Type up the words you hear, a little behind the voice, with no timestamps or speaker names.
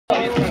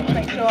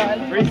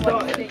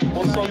Restart it.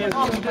 What song is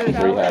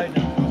Rehab.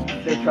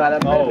 They try to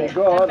make me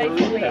go on the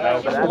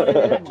rehab, but I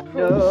said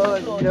no.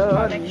 Amy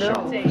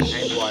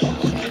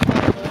Winehouse.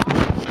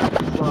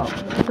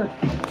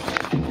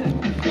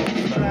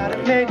 Try to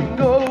make me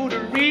go to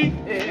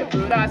rehab,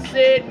 but I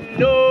said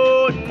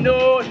no.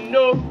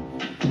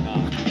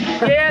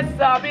 Yes,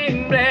 I've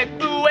been black,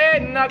 but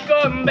when I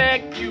come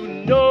back, you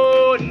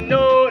know.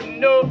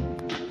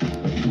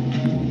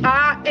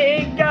 I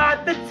ain't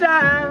got the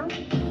time,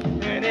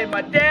 and if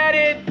my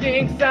daddy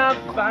thinks I'm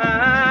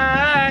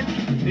fine,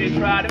 they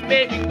try to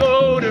make me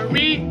go to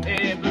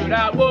rehab, but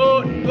I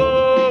won't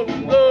go.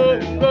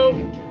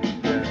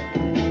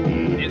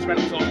 It's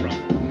random song, bro.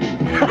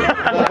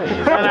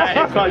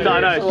 It's like, I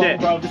know, shit.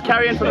 Just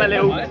carry on from that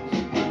little...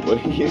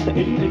 What do you think?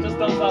 It just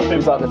does that.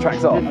 It's like the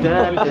track's off. It's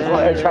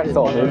like the track's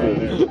off.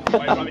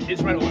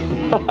 It's random.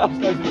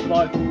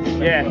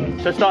 Yeah,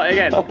 so start it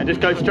again and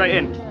just go straight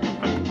in.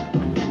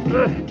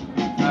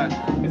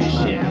 It's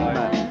shit.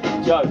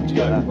 Joe,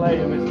 play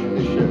it.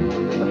 It's shit.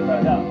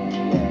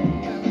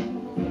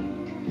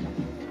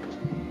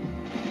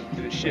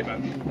 It's shit,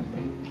 man.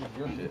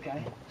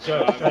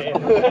 Joe, straight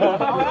in.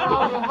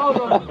 Hold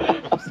on.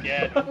 I'm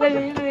scared.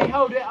 Lily,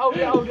 hold it.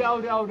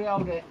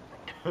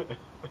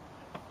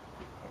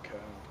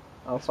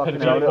 Oh fucking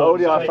hell, all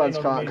the iPhones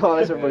can't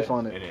everybody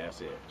find it. Yeah,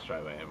 that's it.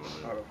 Straight away,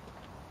 everyone.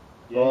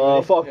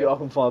 Oh fuck it, I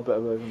can find a better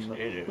version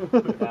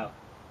than that.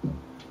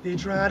 They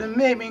try to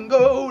make me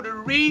go to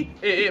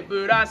rehab,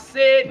 but I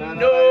said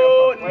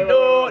no.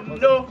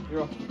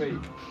 You're off the beat.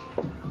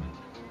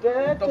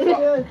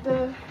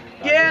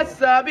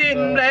 Yes, I've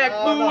been black,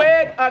 but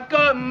when I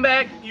come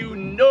back, you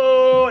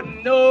know.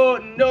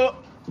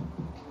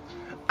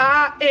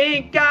 I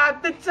ain't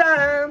got the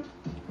time,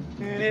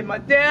 and if my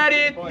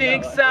daddy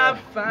thinks I'm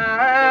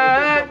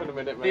fine,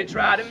 they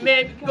try to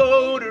make me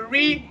go to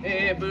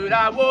rehab, but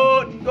I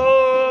won't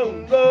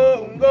go.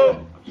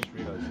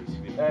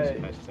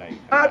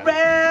 I'd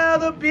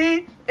rather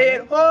be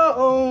at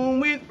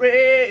home with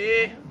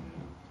Ray.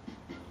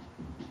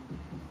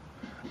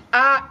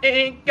 I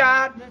ain't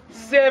got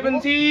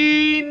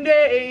 17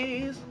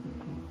 days,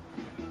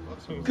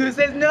 'cause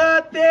there's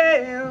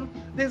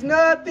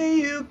nothing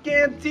you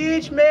can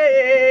teach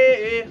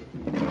me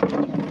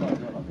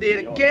that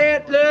I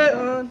can't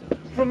learn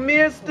from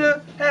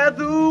Mr.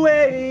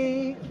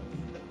 Hathaway.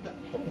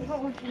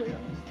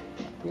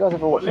 You guys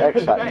ever watch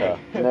X Factor?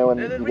 You know when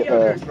you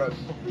get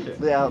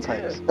the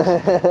outtakes?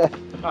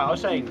 I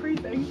was saying,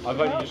 I've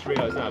only just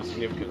realised now the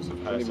significance of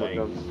her saying,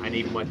 and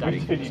even my daddy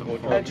thinks I'm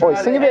fine. Boy,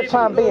 sing a bit of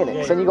Plan B in it,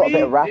 'cause then you got a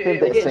bit of rapping, a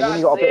bit of singing,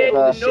 you got a bit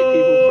of Shit people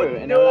through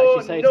it, and they'll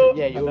actually say to them,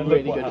 yeah, you're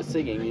really good at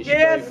singing. You should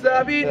Yes,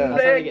 I've been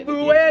black,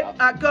 but when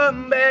I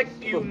come back,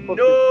 you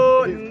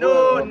know.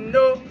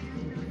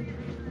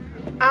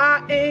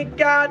 I ain't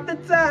got the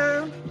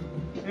time,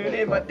 and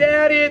if my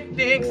daddy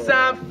thinks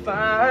I'm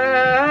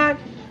fine,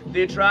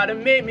 they try to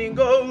make me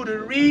go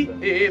to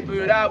rehab,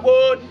 but I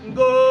won't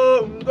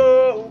go.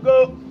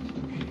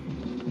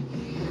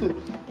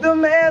 The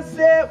man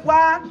said,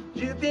 why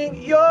do you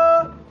think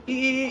you're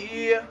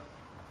here?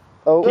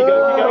 Oh. Keep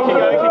going.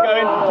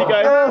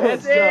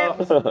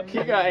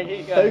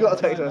 Who got a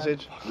text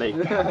message? Me.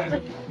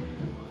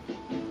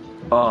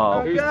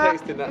 Oh. Who's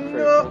texting that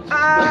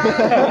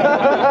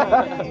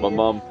My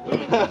mum.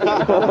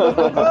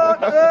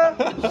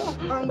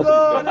 I'm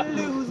gonna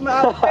lose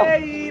my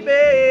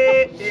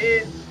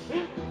baby,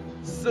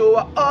 so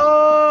I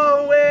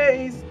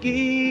always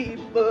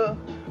keep a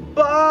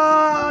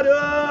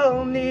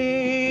bottle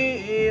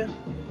near.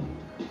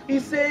 He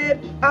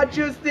said, I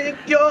just think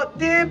you're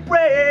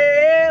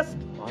depressed.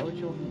 Why would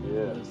you?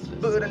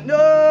 But I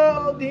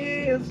know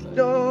this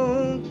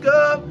don't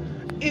come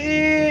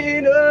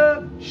in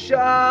a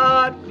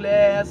shot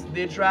glass.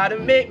 They try to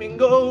make me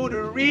go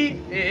to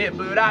rehab,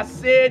 but I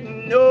said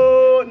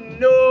no.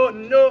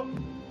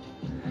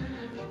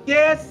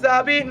 Yes,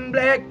 I've been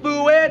black,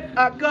 but when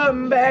I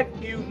come back,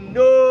 you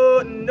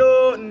know.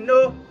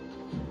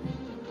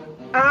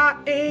 I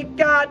ain't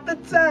got the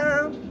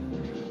time,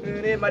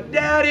 and if my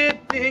daddy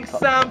thinks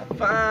I'm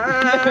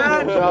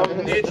fine,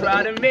 they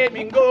try to make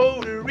me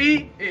go to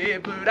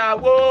rehab, but I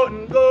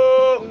won't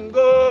go.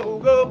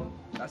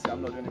 That's it,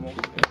 I'm not doing anymore.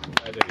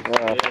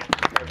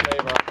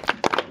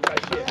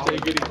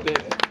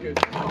 Good.